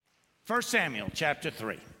1 Samuel chapter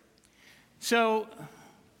 3. So,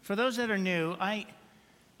 for those that are new, I'm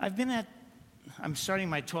starting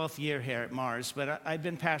my 12th year here at Mars, but I've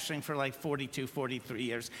been pastoring for like 42, 43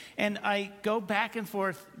 years. And I go back and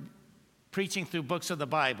forth preaching through books of the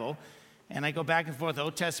Bible, and I go back and forth,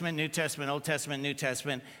 Old Testament, New Testament, Old Testament, New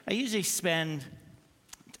Testament.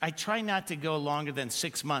 I try not to go longer than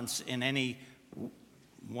 6 months in any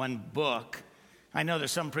one book. I know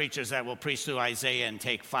there's some preachers that will preach through Isaiah and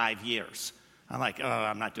take 5 years. I'm like,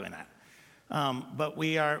 I'm not doing that. But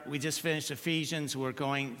we just finished Ephesians. We're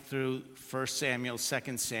going through 1 Samuel,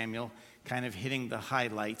 2 Samuel, kind of hitting the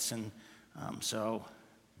highlights. And so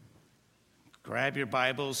grab your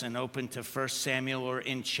Bibles and open to 1 Samuel. Or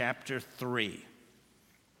in chapter 3,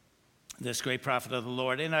 this great prophet of the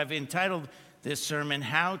Lord. And I've entitled this sermon,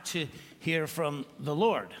 How to Hear from the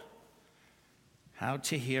Lord. How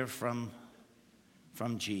to hear from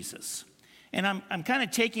Jesus. And I'm kind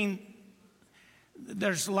of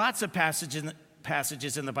there's lots of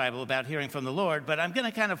passages in the Bible about hearing from the Lord, but I'm going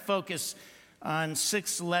to kind of focus on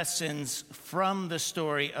 6 lessons from the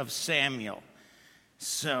story of Samuel.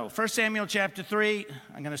 So 1 Samuel chapter 3,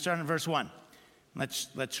 I'm going to start in verse 1.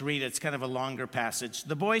 Let's read it. It's kind of a longer passage.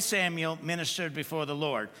 The boy Samuel ministered before the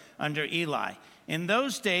Lord under Eli. In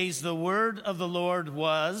those days, the word of the Lord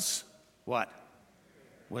was what?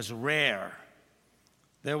 Was rare.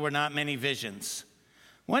 There were not many visions.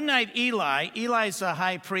 One night, Eli's a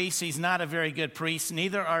high priest. He's not a very good priest.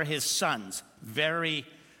 Neither are his sons. Very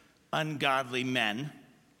ungodly men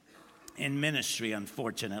in ministry,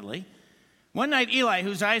 unfortunately. One night, Eli,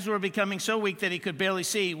 whose eyes were becoming so weak that he could barely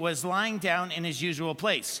see, was lying down in his usual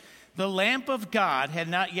place. The lamp of God had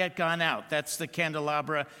not yet gone out. That's the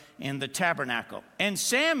candelabra in the tabernacle. And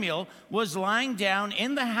Samuel was lying down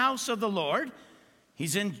in the house of the Lord.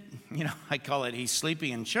 He's I call it he's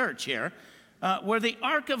sleeping in church here, where the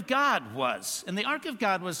ark of God was. And the ark of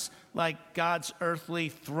God was like God's earthly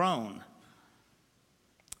throne.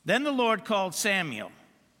 Then the Lord called Samuel.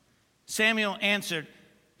 Samuel answered,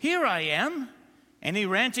 "Here I am." And he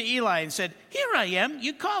ran to Eli and said, "Here I am,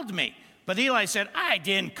 you called me." But Eli said, "I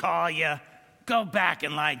didn't call you. Go back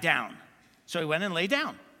and lie down." So he went and lay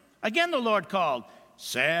down. Again the Lord called,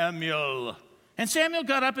 "Samuel." And Samuel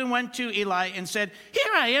got up and went to Eli and said,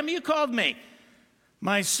 "Here I am, you called me."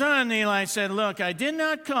 "My son," Eli said, "look, I did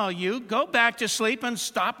not call you. Go back to sleep and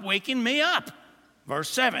stop waking me up." Verse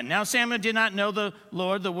 7, now Samuel did not know the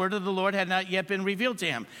Lord. The word of the Lord had not yet been revealed to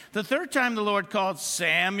him. The third time the Lord called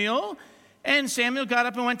Samuel, and Samuel got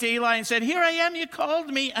up and went to Eli and said, "Here I am, you called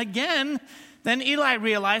me again." Then Eli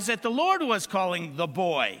realized that the Lord was calling the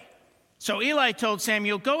boy. So Eli told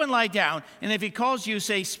Samuel, "Go and lie down, and if he calls you,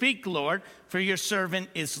 say, 'Speak, Lord, for your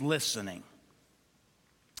servant is listening.'"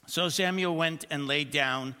 So Samuel went and lay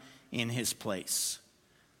down in his place.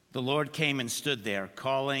 The Lord came and stood there,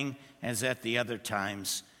 calling as at the other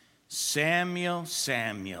times, "Samuel,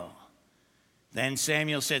 Samuel." Then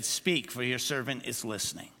Samuel said, "Speak, for your servant is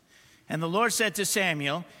listening." And the Lord said to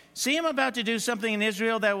Samuel, "See, I'm about to do something in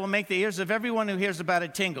Israel that will make the ears of everyone who hears about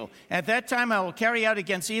it tingle. At that time I will carry out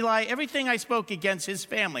against Eli everything I spoke against his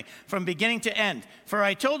family from beginning to end. For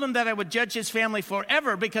I told him that I would judge his family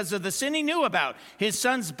forever because of the sin he knew about. His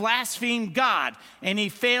sons blasphemed God, and he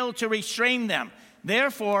failed to restrain them.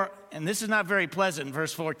 Therefore," and this is not very pleasant,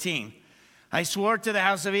 verse 14, "I swore to the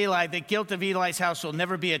house of Eli, the guilt of Eli's house will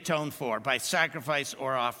never be atoned for by sacrifice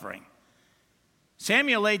or offering."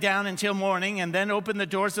 Samuel lay down until morning and then opened the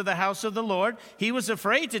doors of the house of the Lord. He was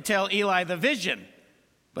afraid to tell Eli the vision.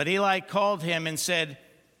 But Eli called him and said,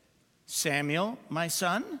 "Samuel, my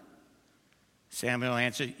son?" Samuel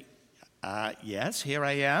answered, "Yes, here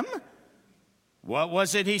I am." "What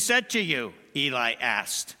was it he said to you?" Eli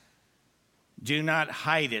asked. "Do not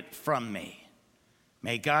hide it from me.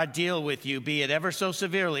 May God deal with you, be it ever so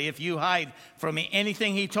severely, if you hide from me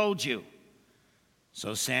anything he told you."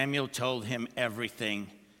 So Samuel told him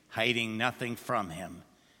everything, hiding nothing from him.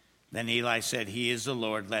 Then Eli said, "He is the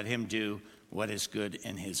Lord. Let him do what is good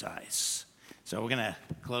in his eyes." So we're going to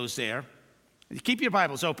close there. Keep your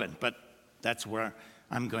Bibles open, but that's where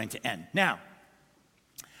I'm going to end. Now,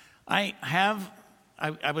 I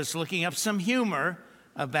was looking up some humor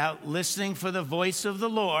about listening for the voice of the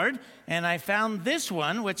Lord, and I found this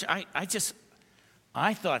one, which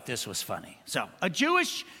I thought this was funny. So, a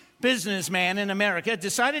Jewish businessman in America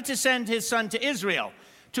decided to send his son to Israel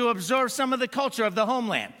to absorb some of the culture of the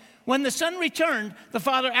homeland. When the son returned, the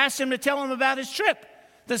father asked him to tell him about his trip.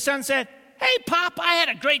 The son said, "Hey, Pop, I had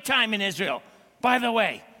a great time in Israel. By the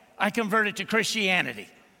way, I converted to Christianity."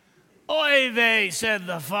 "Oy vey," said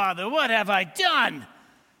the father, "what have I done?"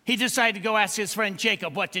 He decided to go ask his friend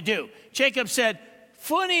Jacob what to do. Jacob said,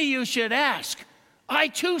 funny you should ask. I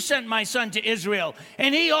too sent my son to Israel,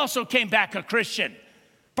 and he also came back a Christian.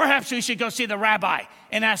 Perhaps we should go see the rabbi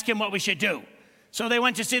and ask him what we should do. So they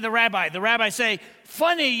went to see the rabbi. The rabbi say,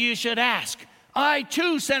 funny you should ask. I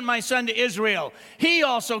too sent my son to Israel. He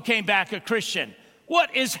also came back a Christian.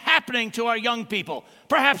 What is happening to our young people?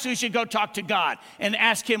 Perhaps we should go talk to God and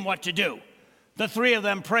ask him what to do. The three of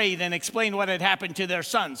them prayed and explained what had happened to their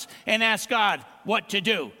sons and asked God what to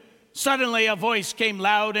do. Suddenly a voice came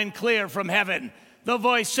loud and clear from heaven. The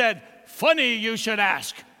voice said, funny you should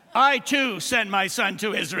ask. I too sent my son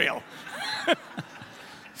to Israel.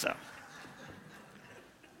 So,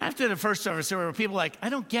 after the first service, there were people like, I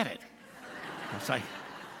don't get it. It's like,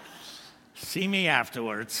 see me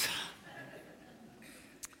afterwards.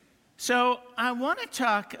 So I want to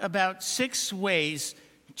talk about 6 ways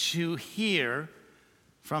to hear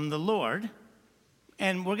from the Lord.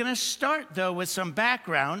 And we're going to start, though, with some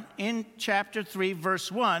background. In chapter 3,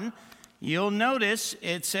 verse 1, you'll notice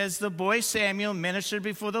it says the boy Samuel ministered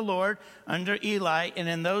before the Lord under Eli. And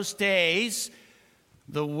in those days,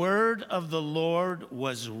 the word of the Lord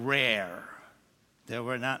was rare. There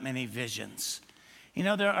were not many visions. You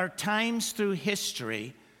know, there are times through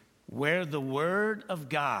history where the word of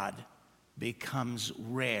God becomes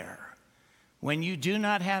rare. When you do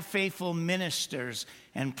not have faithful ministers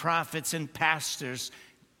and prophets and pastors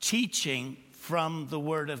teaching from the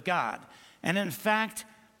word of God. And in fact,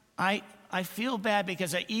 I feel bad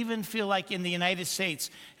because I even feel like in the United States,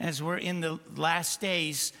 as we're in the last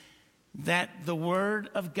days, that the word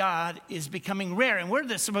of God is becoming rare. And we're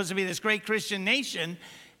supposed to be this great Christian nation,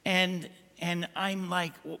 and I'm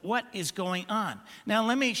like, what is going on? Now,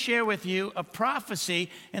 let me share with you a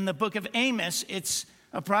prophecy in the book of Amos. It's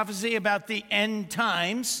a prophecy about the end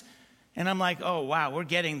times. And I'm like, oh, wow, we're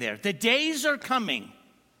getting there. The days are coming,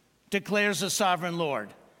 declares the sovereign Lord,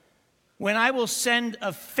 when I will send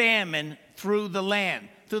a famine through the land,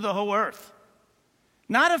 through the whole earth.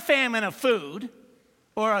 Not a famine of food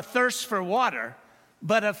or a thirst for water,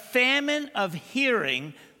 but a famine of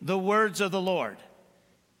hearing the words of the Lord.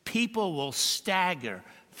 People will stagger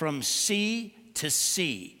from sea to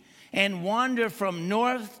sea and wander from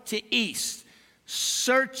north to east,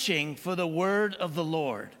 searching for the word of the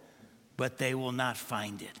Lord, but they will not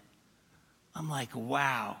find it. I'm like,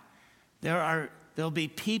 wow. There'll be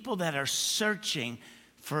people that are searching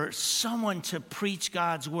for someone to preach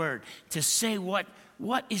God's word, to say what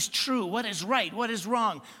is true, what is right, what is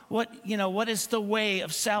wrong, what is the way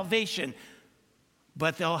of salvation.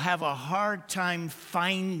 But they'll have a hard time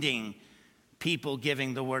finding people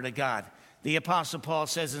giving the word of God. The Apostle Paul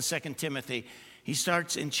says in 2 Timothy, he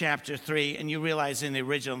starts in chapter 3, and you realize in the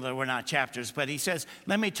original there were not chapters, but he says,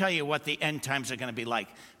 let me tell you what the end times are going to be like.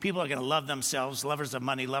 People are going to love themselves, lovers of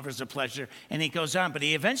money, lovers of pleasure, and he goes on. But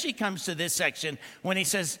he eventually comes to this section when he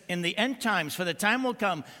says, in the end times, for the time will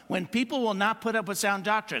come when people will not put up with sound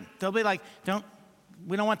doctrine. They'll be like,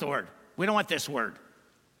 we don't want the word. We don't want this word.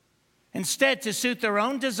 Instead, to suit their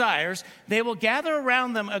own desires, they will gather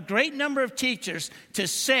around them a great number of teachers to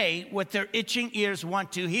say what their itching ears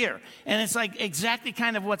want to hear. And it's like exactly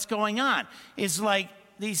kind of what's going on. It's like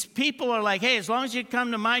these people are like, hey, as long as you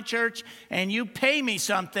come to my church and you pay me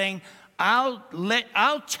something, I'll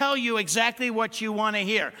tell you exactly what you want to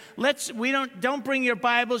hear. Don't bring your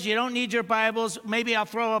Bibles. You don't need your Bibles. Maybe I'll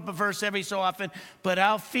throw up a verse every so often, but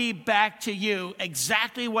I'll feed back to you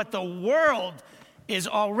exactly what the world is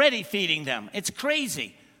already feeding them. It's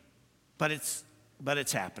crazy, but it's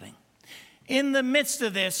happening. In the midst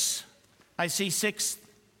of this, I see 6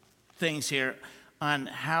 things here on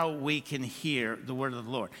how we can hear the word of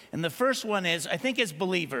the Lord. And the first one is, I think as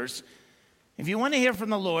believers, if you want to hear from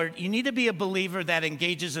the Lord, you need to be a believer that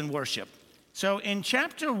engages in worship. So in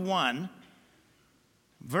chapter 1,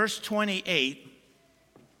 verse 28,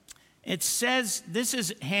 it says, this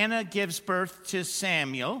is Hannah gives birth to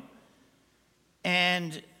Samuel,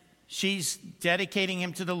 and she's dedicating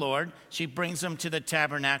him to the Lord. She brings him to the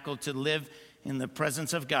tabernacle to live in the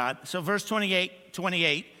presence of God. So verse 28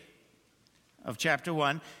 of chapter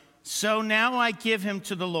 1, so now I give him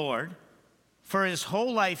to the Lord. For his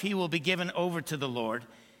whole life he will be given over to the Lord.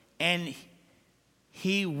 And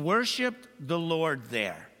he worshiped the Lord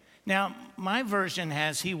there. Now, my version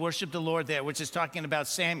has he worshiped the Lord there, which is talking about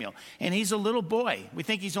Samuel. And he's a little boy. We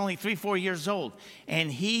think he's only 3-4 years old.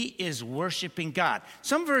 And he is worshiping God.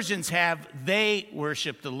 Some versions have they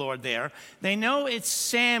worship the Lord there. They know it's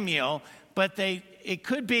Samuel, but it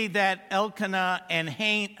could be that Elkanah and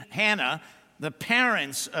Hannah, the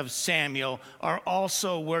parents of Samuel are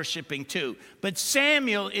also worshiping too. But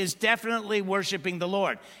Samuel is definitely worshiping the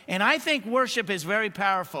Lord. And I think worship is very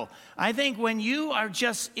powerful. I think when you are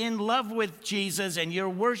just in love with Jesus and you're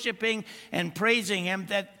worshiping and praising him,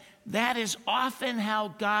 that is often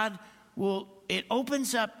how it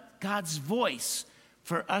opens up God's voice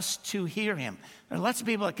for us to hear him. There are lots of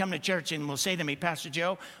people that come to church and will say to me, Pastor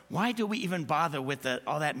Joe, why do we even bother with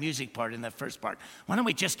all that music part in the first part? Why don't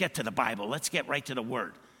we just get to the Bible? Let's get right to the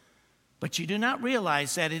word. But you do not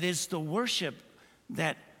realize that it is the worship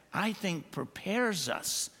that I think prepares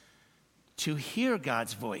us to hear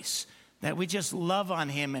God's voice, that we just love on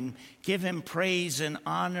him and give him praise and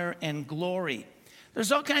honor and glory.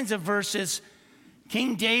 There's all kinds of verses.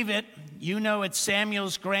 King David, it's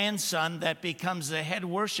Samuel's grandson that becomes the head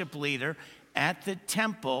worship leader at the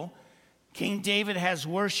temple. King David has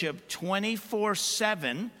worship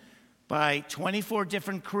 24/7 by 24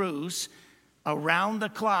 different crews around the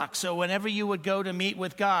clock. So whenever you would go to meet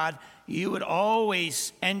with God, you would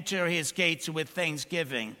always enter his gates with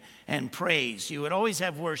thanksgiving and praise. You would always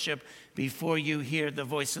have worship before you hear the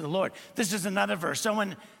voice of the Lord. This is another verse.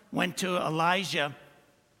 Someone went to Elijah.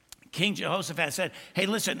 King Jehoshaphat said, hey,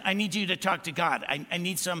 listen, I need you to talk to God. I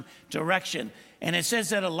need some direction. And it says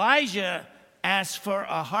that Elijah asked for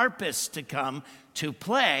a harpist to come to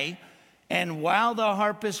play. And while the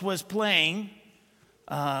harpist was playing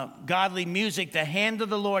godly music, the hand of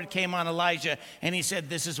the Lord came on Elijah. And he said,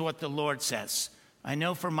 this is what the Lord says. I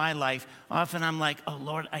know for my life, often I'm like, oh,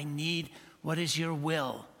 Lord, I need what is your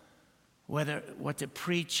will? What to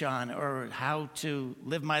preach on or how to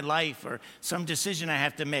live my life or some decision I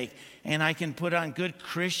have to make. And I can put on good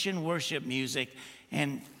Christian worship music.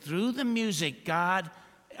 And through the music, God,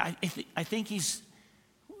 I think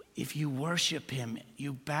if you worship him,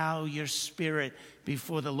 you bow your spirit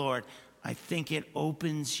before the Lord, I think it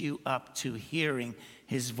opens you up to hearing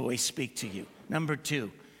his voice speak to you. Number 2,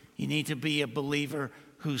 you need to be a believer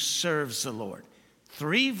who serves the Lord.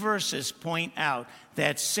 3 verses point out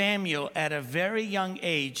that Samuel, at a very young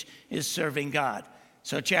age, is serving God.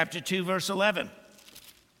 So chapter 2, verse 11.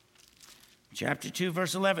 Chapter 2,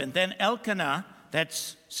 verse 11. Then Elkanah,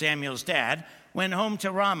 that's Samuel's dad, went home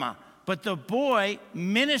to Ramah. But the boy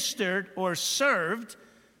ministered or served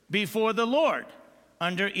before the Lord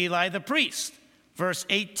under Eli the priest. Verse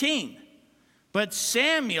 18. But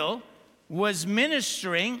Samuel was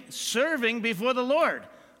ministering, serving before the Lord,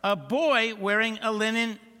 a boy wearing a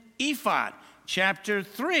linen ephod. Chapter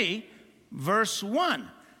 3, verse 1.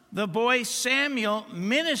 The boy Samuel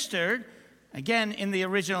ministered, again in the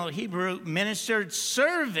original Hebrew, ministered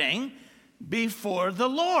serving before the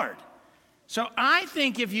Lord. So I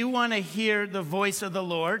think if you want to hear the voice of the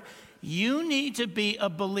Lord, you need to be a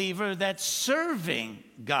believer that's serving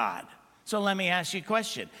God. So let me ask you a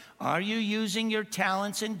question. Are you using your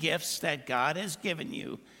talents and gifts that God has given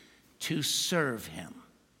you to serve him?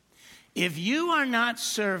 If you are not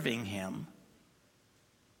serving him,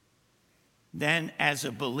 then as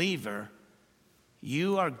a believer,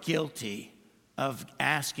 you are guilty of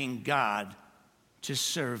asking God to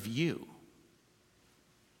serve you.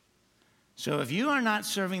 So if you are not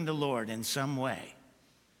serving the Lord in some way,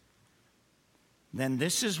 then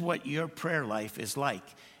this is what your prayer life is like.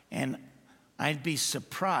 And I'd be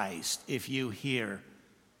surprised if you hear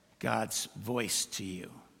God's voice to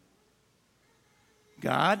you.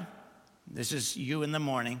 God, this is you in the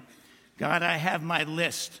morning. God, I have my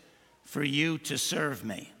list for you to serve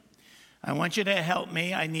me. I want you to help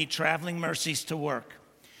me. I need traveling mercies to work.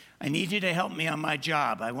 I need you to help me on my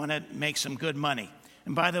job. I want to make some good money.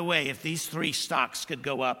 And by the way, if these 3 stocks could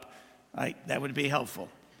go up, that would be helpful.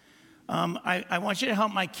 I want you to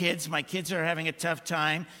help my kids. My kids are having a tough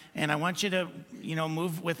time. And I want you to,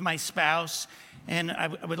 move with my spouse. And I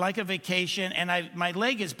would like a vacation, and my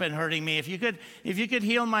leg has been hurting me. If you could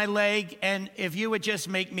heal my leg, and if you would just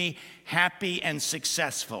make me happy and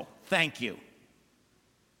successful, thank you.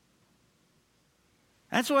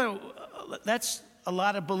 That's a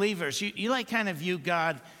lot of believers. You kind of view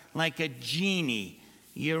God like a genie.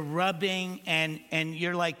 You're rubbing, and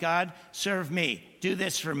you're like, God, serve me. Do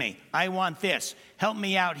this for me. I want this. Help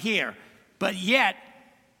me out here. But yet,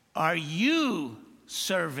 are you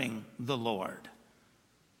serving the Lord?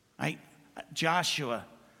 Joshua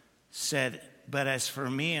said, but as for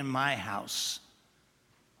me and my house,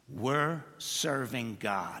 we're serving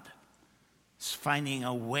God. It's finding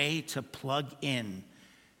a way to plug in,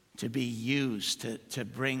 to be used, to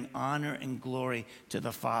bring honor and glory to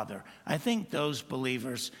the Father. I think those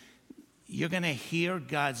believers, you're going to hear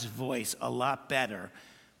God's voice a lot better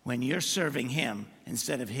when you're serving him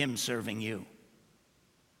instead of him serving you.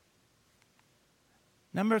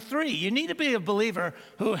 Number 3, you need to be a believer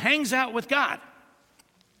who hangs out with God.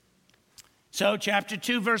 So chapter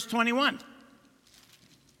 2, verse 21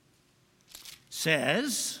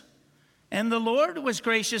 says, "And the Lord was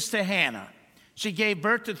gracious to Hannah. She gave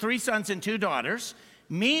birth to 3 sons and 2 daughters.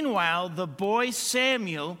 Meanwhile, the boy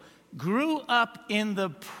Samuel grew up in the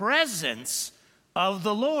presence of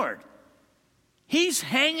the Lord." He's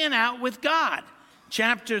hanging out with God.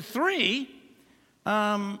 Chapter 3,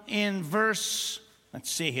 in verse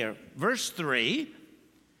 3,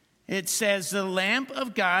 it says, "The lamp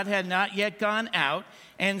of God had not yet gone out,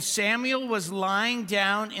 and Samuel was lying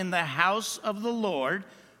down in the house of the Lord,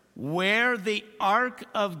 where the ark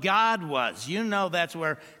of God was." You know that's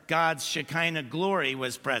where God's Shekinah glory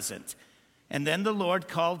was present. "And then the Lord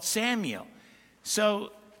called Samuel."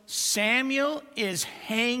 So Samuel is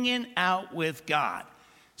hanging out with God.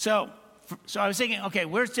 So I was thinking, okay,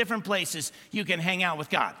 where's different places you can hang out with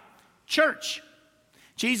God? Church.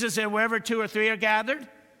 Jesus said, "Wherever 2 or 3 are gathered,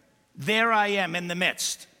 there I am in the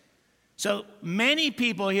midst." So many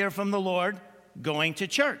people hear from the Lord going to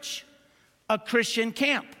church, a Christian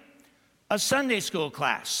camp, a Sunday school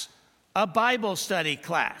class, a Bible study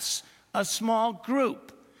class, a small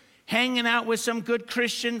group, hanging out with some good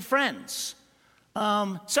Christian friends.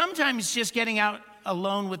 Sometimes just getting out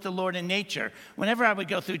alone with the Lord in nature. Whenever I would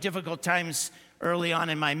go through difficult times early on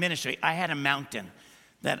in my ministry, I had a mountain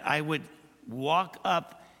that I would walk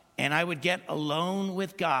up, and I would get alone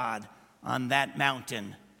with God on that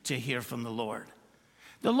mountain to hear from the Lord.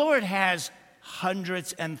 The Lord has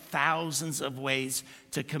hundreds and thousands of ways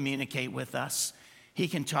to communicate with us. He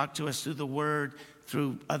can talk to us through the Word,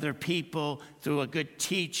 through other people, through a good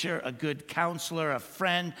teacher, a good counselor, a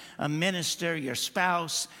friend, a minister, your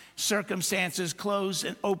spouse, circumstances, closed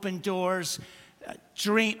and open doors,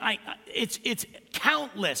 it's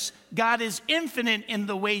countless. God is infinite in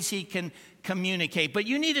the ways he can communicate, but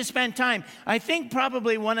you need to spend time. I think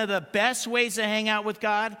probably one of the best ways to hang out with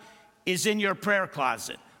God is in your prayer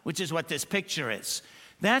closet, which is what this picture is.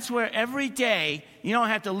 That's where every day, you don't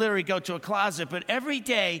have to literally go to a closet, but every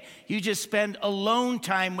day you just spend alone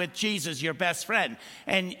time with Jesus, your best friend,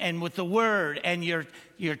 and with the Word, and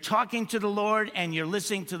you're talking to the Lord, and you're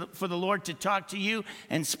listening for the Lord to talk to you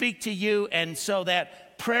and speak to you. And so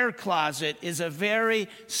that prayer closet is a very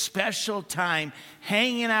special time,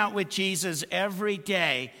 hanging out with Jesus every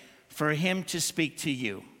day for him to speak to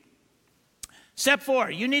you. Step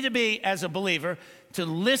 4, you need to be, as a believer, to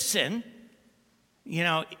listen. You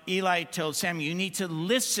know, Eli told Samuel, you need to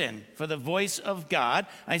listen for the voice of God.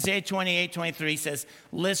 Isaiah 28:23 says,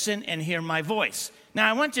 "Listen and hear my voice." Now,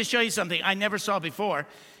 I want to show you something I never saw before,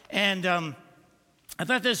 and I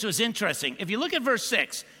thought this was interesting. If you look at verse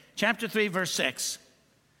 6, chapter 3, verse 6,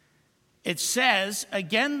 it says,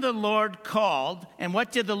 "Again the Lord called," and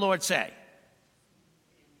what did the Lord say?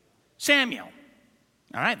 Samuel.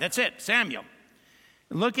 All right, that's it, Samuel.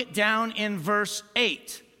 Look it down in verse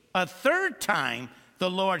 8. A third time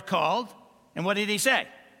the Lord called, and what did he say?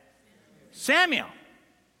 Samuel.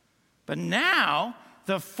 But now,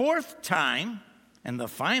 the 4th time, and the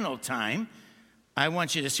final time, I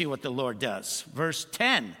want you to see what the Lord does. Verse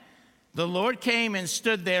 10, the Lord came and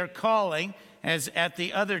stood there calling as at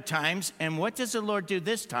the other times, and what does the Lord do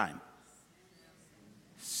this time?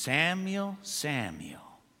 Samuel,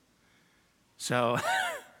 Samuel. So,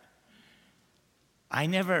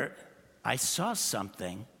 I saw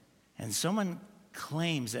something, and someone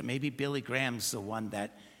claims that maybe Billy Graham's the one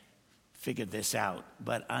that figured this out,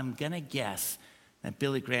 but I'm going to guess that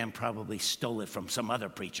Billy Graham probably stole it from some other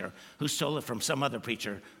preacher, who stole it from some other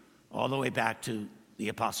preacher all the way back to the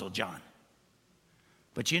Apostle John.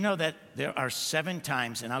 But you know that there are 7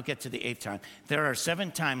 times, and I'll get to the 8th time, there are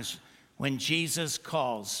 7 times when Jesus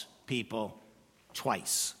calls people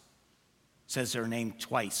twice. Says their name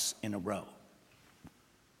twice in a row.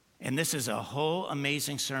 And this is a whole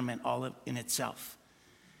amazing sermon all in itself.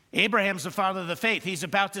 Abraham's the father of the faith. He's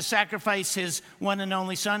about to sacrifice his one and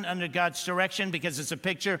only son under God's direction because it's a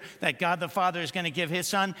picture that God the Father is going to give his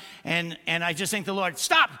son. And I just think the Lord,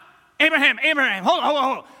 stop! Abraham,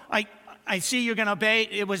 hold. I see you're going to obey.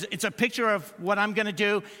 It's a picture of what I'm going to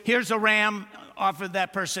do. Here's a ram, offered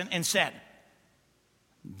that person instead.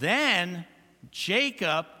 Then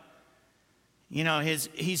Jacob, you know,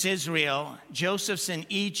 he's Israel, Joseph's in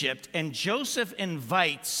Egypt, and Joseph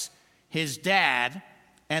invites his dad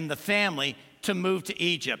and the family to move to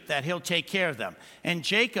Egypt, that he'll take care of them. And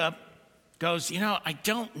Jacob goes, I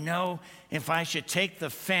don't know if I should take the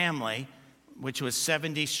family, which was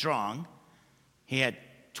 70 strong. He had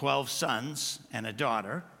 12 sons and a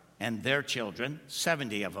daughter and their children,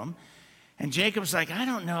 70 of them. And Jacob's like, I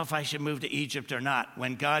don't know if I should move to Egypt or not,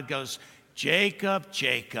 when God goes, Jacob,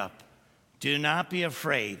 Jacob, do not be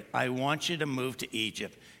afraid. I want you to move to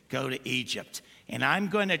Egypt. Go to Egypt. And I'm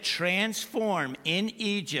going to transform in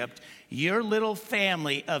Egypt your little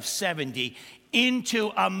family of 70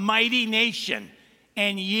 into a mighty nation.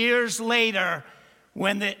 And years later,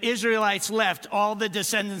 when the Israelites left, all the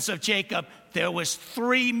descendants of Jacob, there was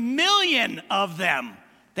 3 million of them.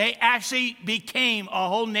 They actually became a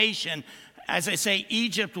whole nation. As I say,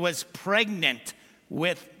 Egypt was pregnant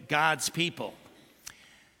with God's people.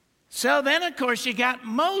 So then, of course, you got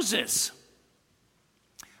Moses.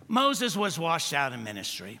 Moses was washed out of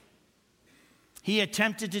ministry. He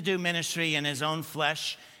attempted to do ministry in his own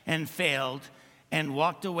flesh and failed and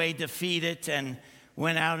walked away defeated and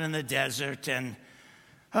went out in the desert. And,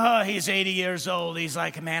 he's 80 years old. He's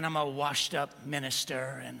like, man, I'm a washed up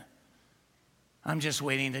minister and I'm just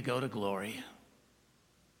waiting to go to glory.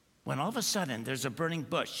 When all of a sudden there's a burning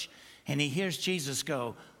bush and he hears Jesus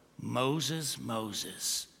go, Moses,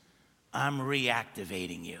 Moses, I'm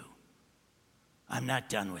reactivating you. I'm not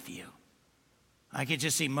done with you. I could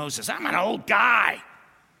just see Moses, I'm an old guy.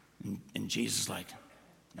 And Jesus is like,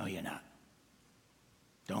 no, you're not.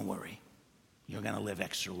 Don't worry. You're going to live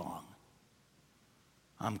extra long.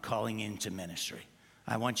 I'm calling you into ministry.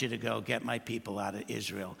 I want you to go get my people out of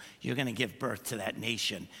Israel. You're going to give birth to that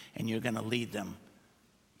nation, and you're going to lead them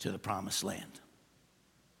to the promised land.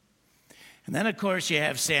 And then, of course, you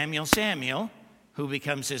have Samuel, who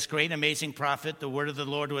becomes this great, amazing prophet. The word of the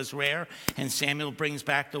Lord was rare, and Samuel brings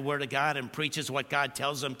back the word of God and preaches what God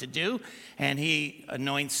tells him to do, and he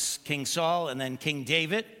anoints King Saul and then King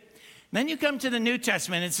David. Then you come to the New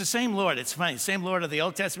Testament. It's the same Lord. It's funny. Same Lord of the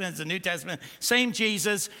Old Testament as the New Testament. Same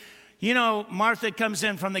Jesus. You know, Martha comes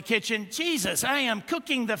in from the kitchen. Jesus, I am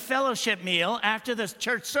cooking the fellowship meal after the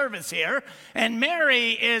church service here. And Mary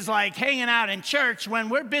is like hanging out in church. When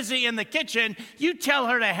we're busy in the kitchen, you tell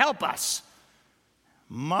her to help us.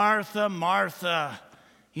 Martha, Martha,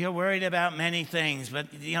 you're worried about many things. But,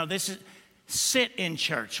 this is, sit in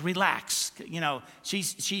church. Relax.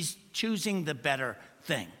 She's choosing the better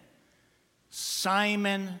thing.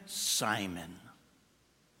 Simon, Simon.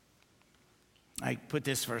 I put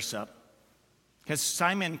this verse up because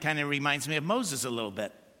Simon kind of reminds me of Moses a little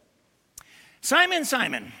bit. Simon,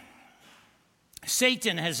 Simon,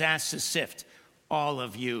 Satan has asked to sift all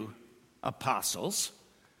of you apostles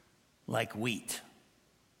like wheat.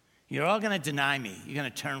 You're all going to deny me. You're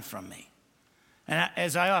going to turn from me. And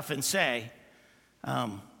as I often say,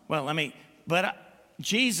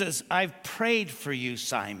 Jesus, I've prayed for you,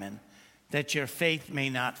 Simon, that your faith may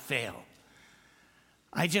not fail.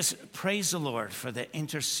 I just praise the Lord for the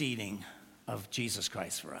interceding of Jesus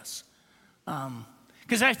Christ for us.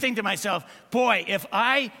 Because I think to myself, boy, if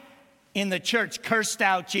I in the church cursed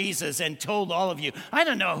out Jesus and told all of you, I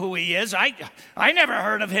don't know who he is. I never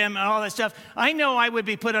heard of him and all that stuff. I know I would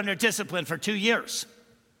be put under discipline for 2 years.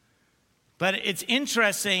 But it's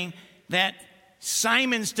interesting that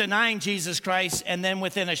Simon's denying Jesus Christ, and then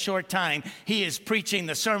within a short time, he is preaching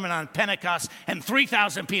the Sermon on Pentecost, and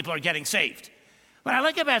 3,000 people are getting saved. What I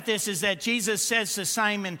like about this is that Jesus says to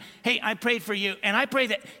Simon, hey, I prayed for you, and I pray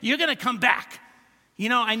that you're going to come back.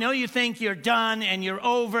 I know you think you're done, and you're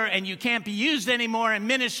over, and you can't be used anymore in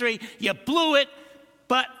ministry. You blew it,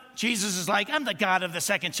 but Jesus is like, I'm the God of the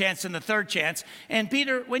second chance and the third chance. And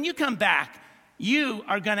Peter, when you come back, you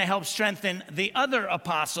are going to help strengthen the other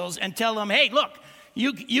apostles and tell them, hey, look,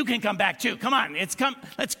 you can come back too. Come on,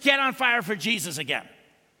 let's get on fire for Jesus again.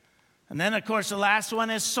 And then, of course, the last one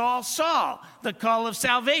is Saul, the call of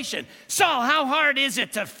salvation. Saul, how hard is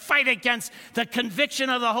it to fight against the conviction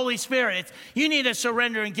of the Holy Spirit? You need to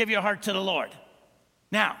surrender and give your heart to the Lord.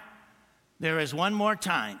 Now, there is one more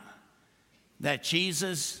time that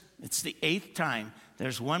Jesus, it's the 8th time,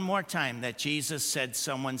 there's one more time that Jesus said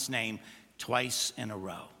someone's name twice in a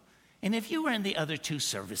row. And if you were in the other 2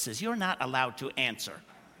 services, you're not allowed to answer.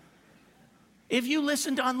 If you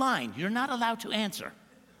listened online, you're not allowed to answer.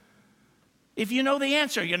 If you know the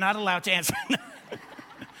answer, you're not allowed to answer.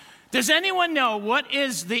 Does anyone know what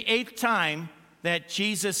is the 8th time that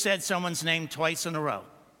Jesus said someone's name twice in a row?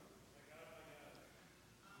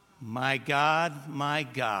 My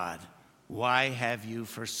God, why have you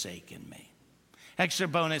forsaken me? Extra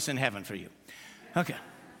bonus in heaven for you. Okay.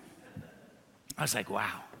 I was like,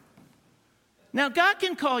 wow. Now, God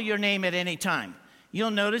can call your name at any time.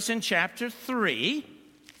 You'll notice in chapter 3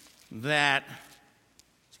 that,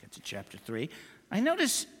 let's get to chapter 3. I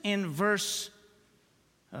notice in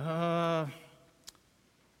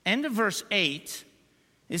end of verse 8,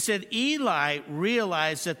 it said, Eli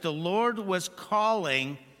realized that the Lord was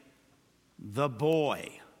calling the boy.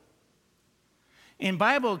 in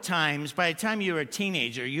Bible times, by the time you were a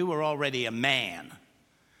teenager, you were already a man.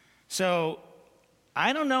 So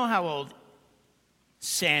I don't know how old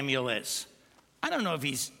Samuel is. I don't know if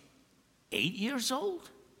he's 8 years old,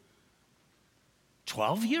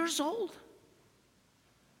 12 years old,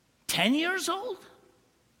 10 years old.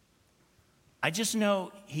 I just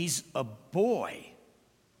know he's a boy.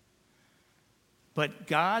 But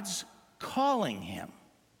God's calling him.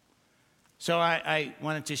 So I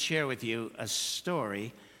wanted to share with you a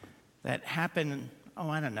story that happened,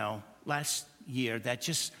 last year that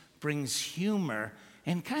just brings humor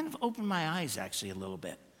and kind of opened my eyes actually a little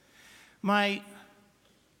bit. My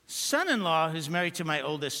son-in-law, who's married to my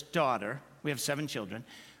oldest daughter, we have 7 children,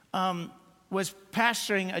 was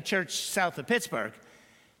pastoring a church south of Pittsburgh.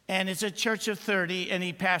 And it's a church of 30, and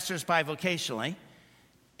he pastors bivocationally.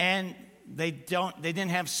 And they didn't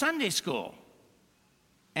have Sunday school.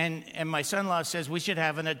 And my son-in-law says we should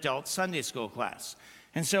have an adult Sunday school class.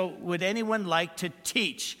 And so would anyone like to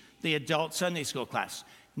teach the adult Sunday school class?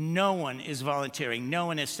 No one is volunteering. No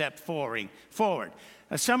one has stepped forward.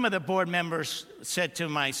 Some of the board members said to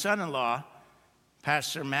my son-in-law,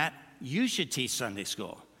 Pastor Matt, you should teach Sunday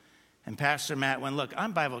school. And Pastor Matt went, look,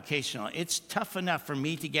 I'm bivocational. It's tough enough for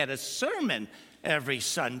me to get a sermon every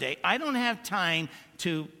Sunday. I don't have time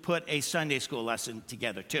to put a Sunday school lesson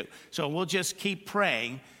together too. So we'll just keep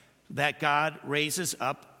praying that God raises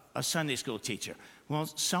up a Sunday school teacher. Well,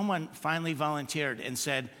 someone finally volunteered and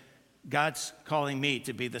said, God's calling me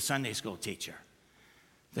to be the Sunday school teacher.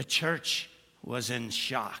 The church was in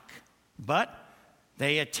shock, but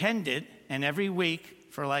they attended, and every week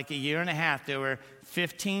for like a year and a half, there were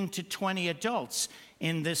 15 to 20 adults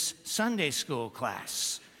in this Sunday school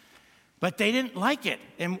class. But they didn't like it.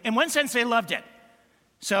 In one sense, they loved it.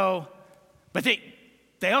 But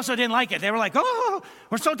they also didn't like it. They were like, oh,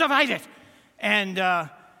 we're so divided. And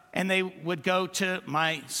they would go to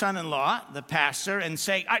my son-in-law, the pastor, and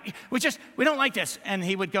say, we don't like this. And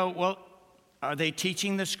he would go, well, are they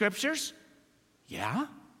teaching the scriptures? Yeah.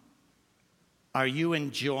 Are you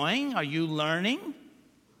enjoying? Are you learning?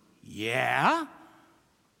 Yeah.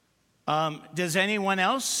 Does anyone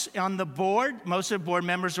else on the board, most of the board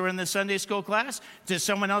members were in the Sunday school class, does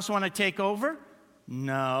someone else want to take over?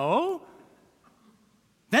 No.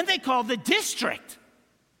 Then they called the district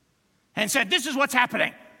and said, this is what's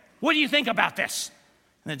happening. What do you think about this?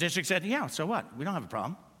 And the district said, yeah, so what? We don't have a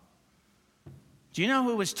problem. Do you know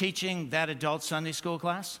who was teaching that adult Sunday school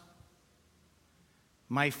class?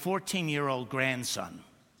 My 14-year-old grandson.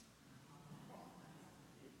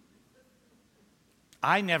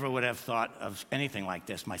 I never would have thought of anything like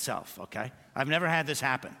this myself, okay? I've never had this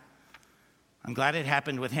happen. I'm glad it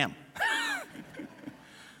happened with him.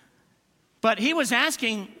 But he was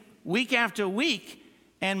asking week after week,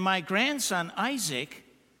 and my grandson, Isaac,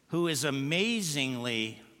 who is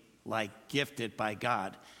amazingly, gifted by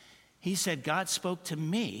God, he said, God spoke to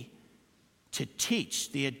me to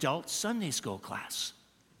teach the adult Sunday school class.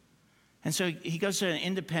 And so he goes to an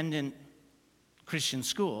independent Christian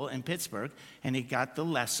school in Pittsburgh, and he got the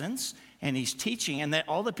lessons, and he's teaching, and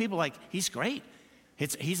all the people he's great.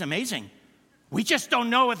 He's amazing. We just don't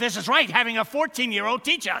know if this is right, having a 14-year-old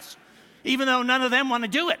teach us, even though none of them want to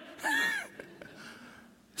do it.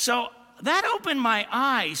 So that opened my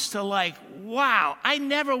eyes to wow, I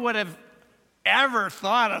never would have ever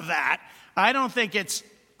thought of that. I don't think it's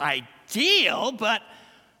ideal, but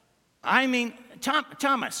I mean,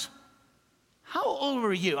 Thomas, how old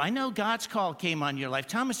were you? I know God's call came on your life.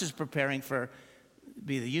 Thomas is preparing to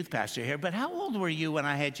be the youth pastor here, but how old were you when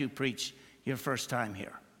I had you preach your first time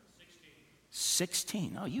here?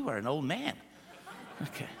 16. Oh, you are an old man.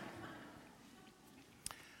 Okay.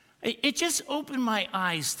 It just opened my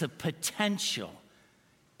eyes to potential,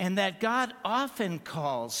 and that God often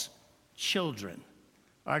calls children.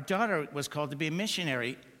 Our daughter was called to be a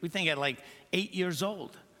missionary, we think at 8 years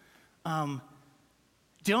old.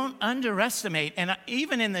 Don't underestimate, and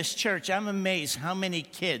even in this church, I'm amazed how many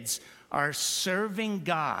kids are serving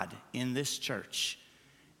God in this church.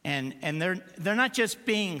 And they're not just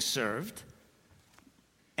being served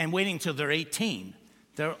and waiting till they're 18.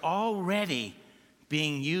 They're already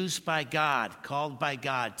being used by God, called by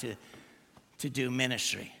God to do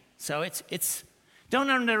ministry. So it's don't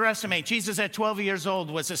underestimate. Jesus at 12 years old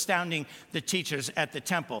was astounding the teachers at the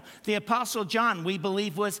temple. The apostle John, we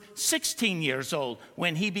believe, was 16 years old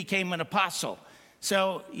when he became an apostle.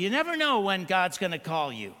 So you never know when God's going to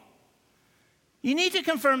call you. You need to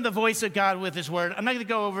confirm the voice of God with his word. I'm not going to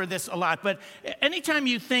go over this a lot, but anytime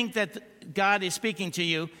you think that God is speaking to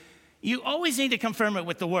you, you always need to confirm it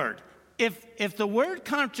with the word. If the word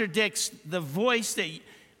contradicts the voice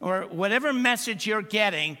or whatever message you're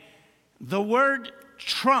getting, The word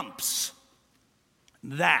trumps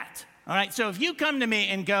that. All right, so if you come to me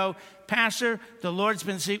and go, Pastor, the Lord's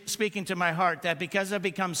been speaking to my heart that because I've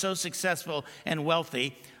become so successful and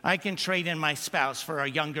wealthy, I can trade in my spouse for a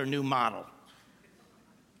younger new model.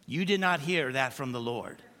 You did not hear that from the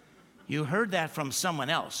Lord. You heard that from someone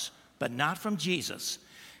else, but not from Jesus.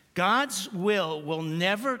 God's will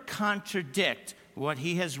never contradict what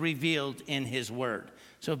he has revealed in his word.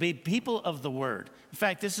 So be people of the word. In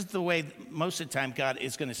fact, this is the way most of the time God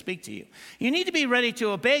is going to speak to you. You need to be ready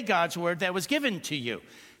to obey God's word that was given to you.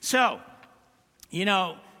 So,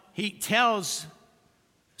 he tells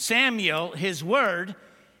Samuel his word,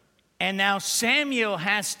 and now Samuel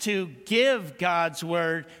has to give God's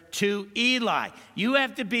word to Eli. You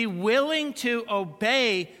have to be willing to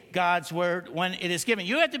obey God's word when it is given.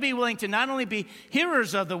 You have to be willing to not only be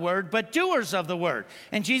hearers of the word, but doers of the word.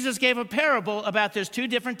 And Jesus gave a parable about there's two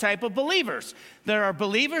different types of believers. There are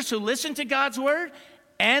believers who listen to God's word,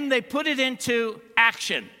 and they put it into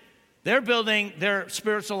action. They're building their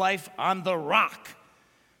spiritual life on the rock.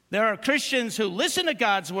 There are Christians who listen to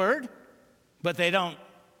God's word, but they don't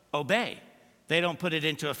obey. They don't put it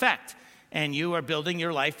into effect. And you are building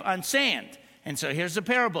your life on sand. And so here's the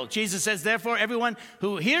parable. Jesus says, therefore, everyone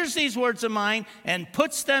who hears these words of mine and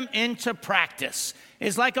puts them into practice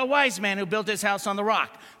is like a wise man who built his house on the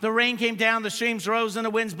rock. The rain came down, the streams rose, and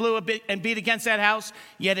the winds blew and beat against that house,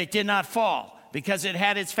 yet it did not fall, because it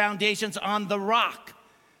had its foundations on the rock.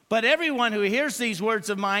 But everyone who hears these words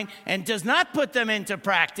of mine and does not put them into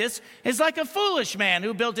practice is like a foolish man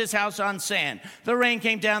who built his house on sand. The rain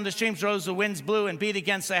came down, the streams rose, the winds blew and beat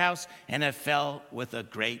against the house, and it fell with a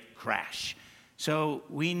great crash. So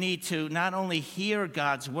we need to not only hear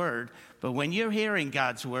God's word, but when you're hearing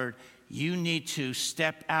God's word, you need to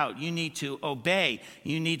step out. You need to obey.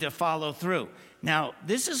 You need to follow through. Now,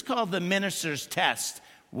 this is called the minister's test,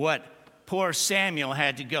 what poor Samuel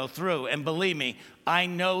had to go through. And believe me, I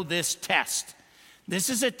know this test. This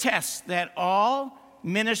is a test that all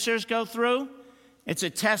ministers go through. It's a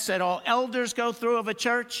test that all elders go through of a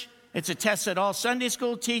church. It's a test that all Sunday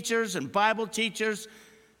school teachers and Bible teachers.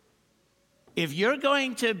 If you're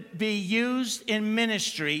going to be used in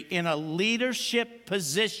ministry in a leadership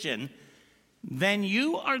position, then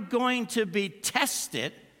you are going to be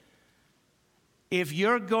tested if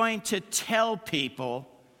you're going to tell people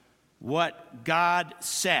what God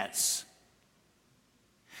says.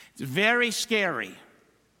 It's very scary.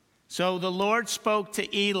 So the Lord spoke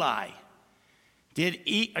to Eli. The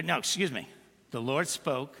Lord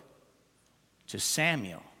spoke to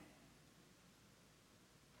Samuel.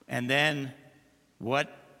 And then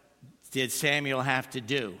what did Samuel have to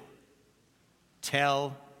do?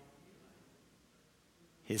 Tell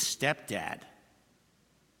his stepdad.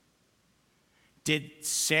 Did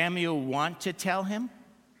Samuel want to tell him?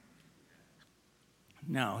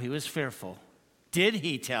 No, he was fearful. Did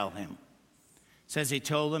he tell him? It says he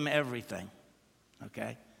told him everything.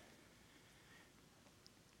 Okay?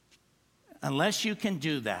 Unless you can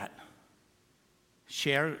do that,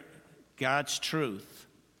 share God's truth,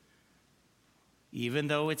 even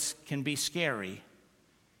though it can be scary,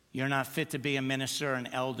 you're not fit to be a minister, an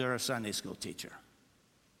elder, a Sunday school teacher.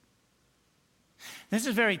 This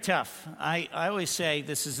is very tough. I always say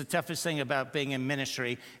this is the toughest thing about being in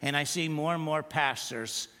ministry, and I see more and more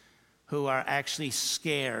pastors who are actually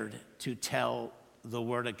scared to tell the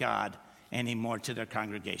Word of God anymore to their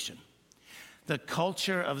congregation. The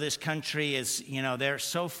culture of this country is, they're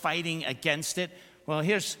so fighting against it.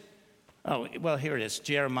 Here it is,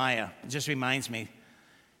 Jeremiah. It just reminds me.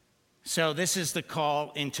 So this is the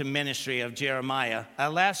call into ministry of Jeremiah.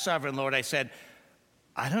 Last Sovereign Lord, I said,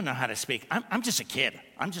 I don't know how to speak. I'm just a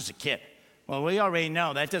kid. Well, we already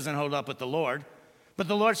know that doesn't hold up with the Lord. But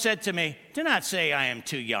the Lord said to me, do not say I am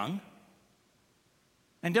too young.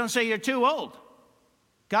 And don't say you're too old.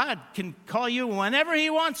 God can call you whenever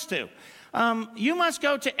he wants to. You must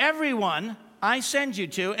go to everyone I send you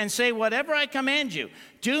to and say whatever I command you.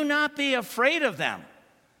 Do not be afraid of them.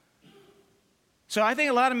 So I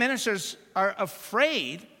think a lot of ministers are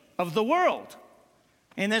afraid of the world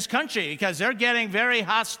in this country because they're getting very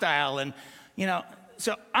hostile. And,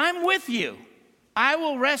 so I'm with you. I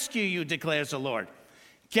will rescue you, declares the Lord.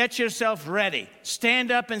 Get yourself ready.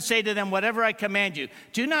 Stand up and say to them whatever I command you.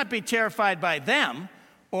 Do not be terrified by them,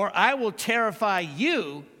 or I will terrify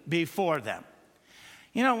you before them.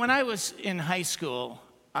 When I was in high school,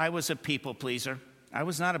 I was a people pleaser. I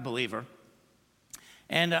was not a believer.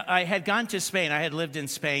 And I had gone to Spain. I had lived in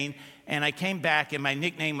Spain, and I came back, and my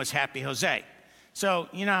nickname was Happy Jose. So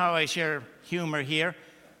you know how I share humor here?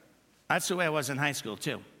 That's the way I was in high school,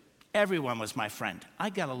 too. Everyone was my friend. I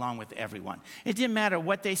got along with everyone. It didn't matter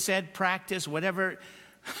what they said, practice, whatever.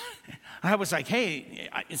 I was like, hey,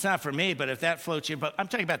 it's not for me, but if that floats you, but I'm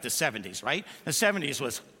talking about the 70s, right? The 70s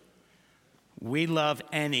was, we love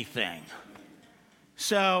anything.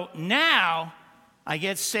 So now I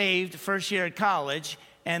get saved first year at college,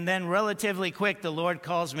 and then relatively quick, the Lord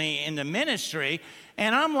calls me into ministry,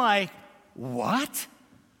 and I'm like, what?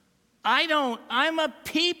 I'm a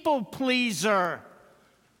people pleaser.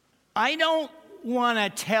 I don't want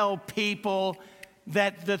to tell people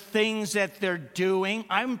that the things that they're doing,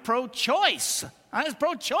 I'm pro-choice. I was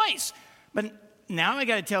pro-choice. But now I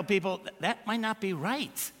got to tell people that might not be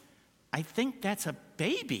right. I think that's a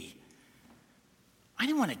baby. I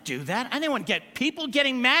didn't want to do that. I didn't want to get people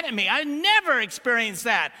getting mad at me. I never experienced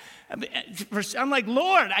that. I'm like,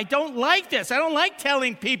 Lord, I don't like this. I don't like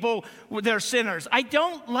telling people they're sinners. I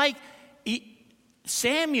don't like...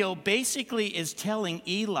 Samuel basically is telling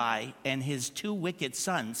Eli and his 2 wicked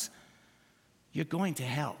sons, you're going to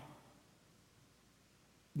hell.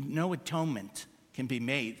 No atonement can be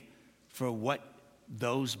made for what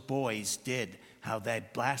those boys did, how they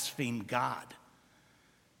blasphemed God.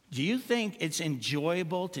 Do you think it's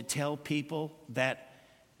enjoyable to tell people that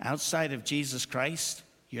outside of Jesus Christ,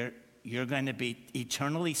 you're going to be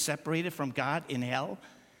eternally separated from God in hell?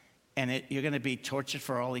 And you're going to be tortured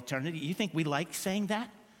for all eternity? You think we like saying that?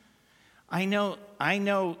 I know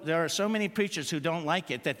there are so many preachers who don't like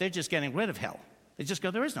it that they're just getting rid of hell. They just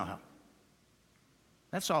go, there is no hell.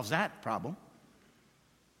 That solves that problem.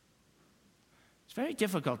 It's very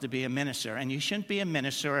difficult to be a minister, and you shouldn't be a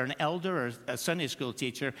minister or an elder or a Sunday school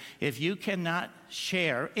teacher if you cannot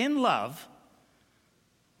share in love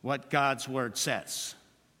what God's word says.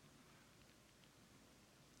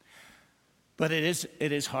 But it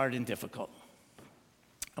is hard and difficult.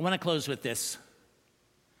 I want to close with this.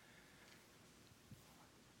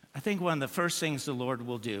 I think one of the first things the Lord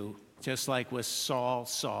will do, just like with Saul,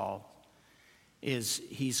 is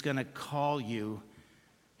he's going to call you.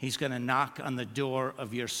 He's going to knock on the door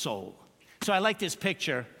of your soul. So I like this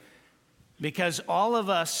picture because all of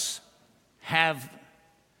us have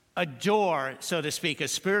a door, so to speak, a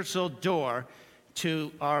spiritual door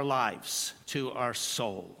to our lives, to our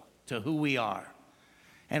soul, to who we are.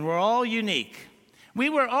 And we're all unique. We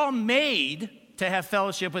were all made to have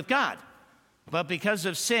fellowship with God. But because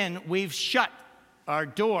of sin, we've shut our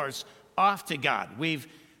doors off to God. We've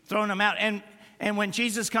thrown them out. And when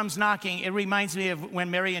Jesus comes knocking, it reminds me of when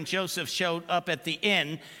Mary and Joseph showed up at the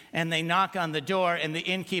inn, and they knock on the door, and the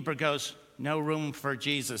innkeeper goes, no room for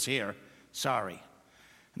Jesus here. Sorry.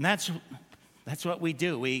 And that's what we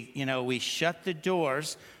do. We shut the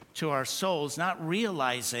doors to our souls, not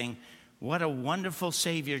realizing what a wonderful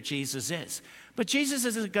Savior Jesus is. But Jesus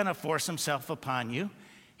isn't going to force himself upon you.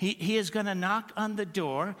 He is going to knock on the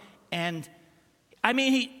door, and I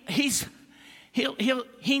mean,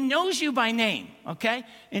 he knows you by name, okay?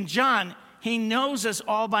 In John, he knows us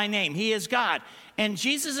all by name. He is God. And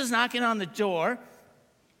Jesus is knocking on the door.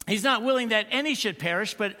 He's not willing that any should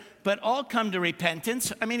perish, but all come to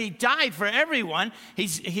repentance. I mean, he died for everyone. He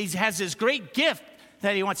has this great gift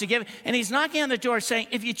that he wants to give. And he's knocking on the door saying,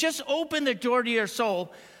 if you just open the door to your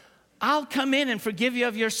soul, I'll come in and forgive you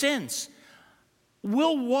of your sins.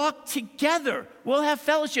 We'll walk together. We'll have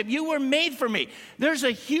fellowship. You were made for me. There's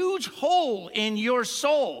a huge hole in your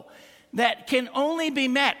soul that can only be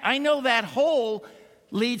met. I know that hole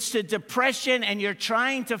leads to depression, and you're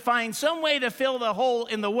trying to find some way to fill the hole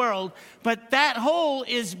in the world, but that hole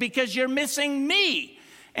is because you're missing me.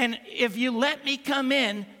 And if you let me come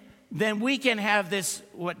in, then we can have this,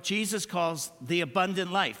 what Jesus calls the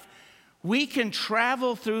abundant life. We can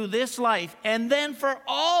travel through this life, and then for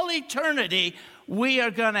all eternity, we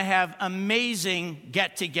are going to have amazing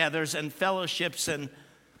get-togethers and fellowships.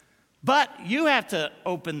 But you have to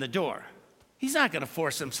open the door. He's not going to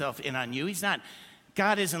force himself in on you.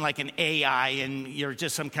 God isn't like an AI and you're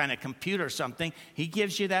just some kind of computer or something. He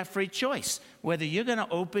gives you that free choice, whether you're going to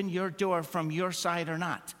open your door from your side or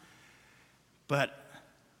not. But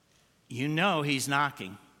you know he's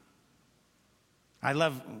knocking. I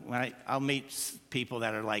love when I'll meet people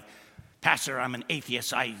that are like, Pastor, I'm an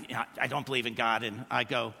atheist. I don't believe in God. And I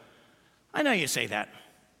go, I know you say that,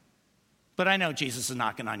 but I know Jesus is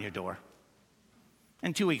knocking on your door.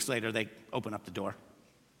 And 2 weeks later, they open up the door.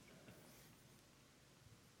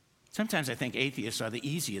 Sometimes I think atheists are the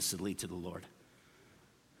easiest to lead to the Lord.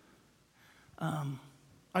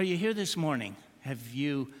 Are you here this morning? Have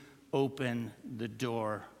you opened the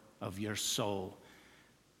door of your soul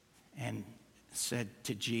and said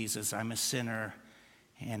to Jesus, I'm a sinner,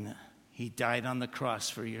 and he died on the cross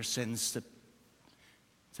for your sins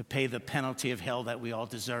to pay the penalty of hell that we all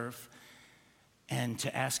deserve, and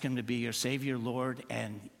to ask him to be your Savior, Lord,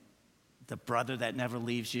 and the brother that never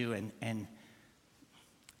leaves you. And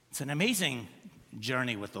it's an amazing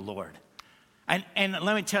journey with the Lord. And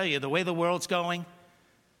let me tell you, the way the world's going,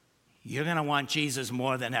 you're going to want Jesus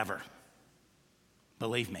more than ever.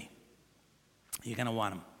 Believe me, you're going to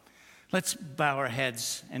want him. Let's bow our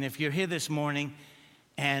heads. And if you're here this morning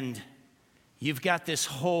and you've got this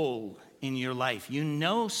hole in your life, you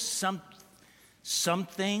know something,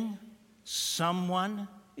 someone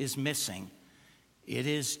is missing. It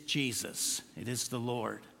is Jesus. It is the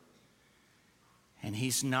Lord. And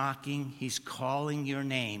he's knocking, he's calling your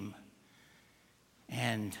name.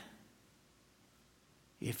 And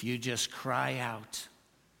if you just cry out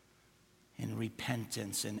in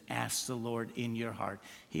repentance and ask the Lord in your heart,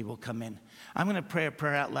 he will come in. I'm going to pray a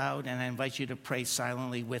prayer out loud, and I invite you to pray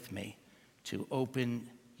silently with me to open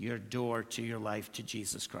your door to your life to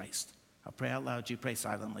Jesus Christ. I'll pray out loud, you pray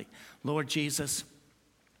silently. Lord Jesus,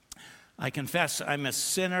 I confess I'm a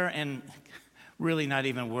sinner and really not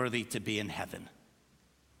even worthy to be in heaven.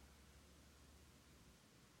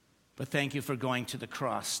 But thank you for going to the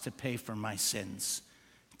cross to pay for my sins,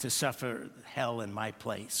 to suffer hell in my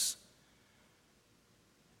place.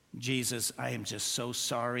 Jesus, I am just so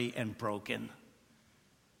sorry and broken,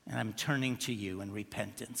 and I'm turning to you in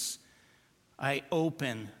repentance. I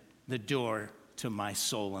open the door to my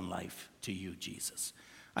soul and life to you, Jesus.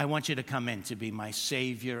 I want you to come in to be my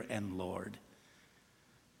Savior and Lord,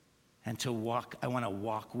 and I want to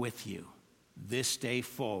walk with you this day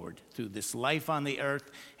forward through this life on the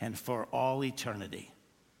earth and for all eternity.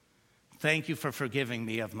 Thank you for forgiving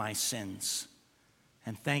me of my sins.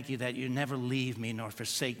 And thank you that you never leave me nor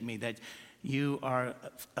forsake me, that you are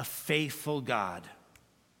a faithful God.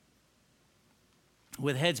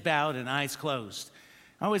 With heads bowed and eyes closed,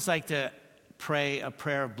 I always like to pray a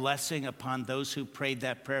prayer of blessing upon those who prayed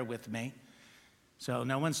that prayer with me. So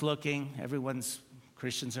no one's looking,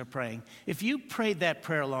 Christians are praying. If you prayed that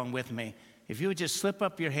prayer along with me, if you would just slip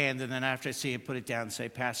up your hand, and then after I see you, put it down and say,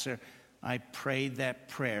 Pastor, I prayed that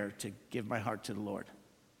prayer to give my heart to the Lord.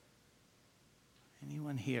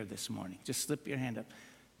 Anyone here this morning? Just slip your hand up.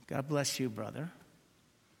 God bless you, brother.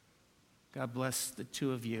 God bless the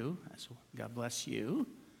two of you. God bless you.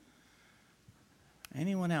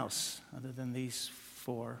 Anyone else other than these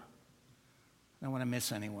four? I don't want to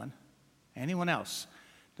miss anyone. Anyone else?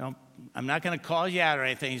 I'm not going to call you out or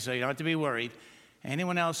anything, so you don't have to be worried.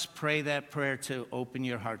 Anyone else pray that prayer to open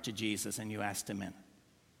your heart to Jesus and you asked him in?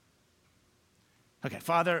 Okay,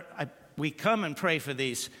 Father, we come and pray for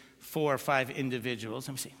these 4 or 5 individuals.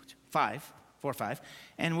 Let me see, 4 or 5.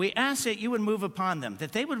 And we ask that you would move upon them,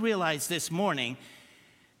 that they would realize this morning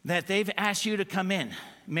that they've asked you to come in.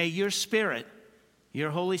 May your Spirit,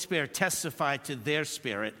 your Holy Spirit, testify to their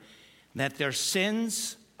spirit that their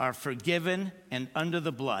sins are forgiven and under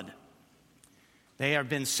the blood. They have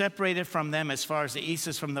been separated from them as far as the east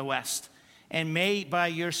is from the west. And may, by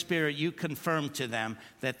your Spirit, you confirm to them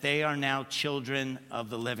that they are now children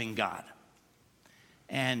of the living God.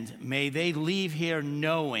 And may they leave here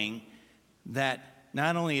knowing that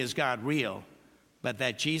not only is God real, but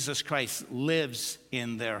that Jesus Christ lives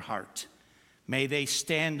in their heart. May they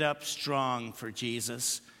stand up strong for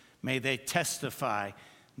Jesus. May they testify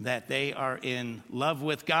that they are in love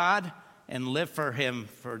with God and live for him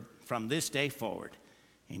from this day forward.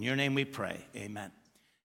 In your name we pray, amen.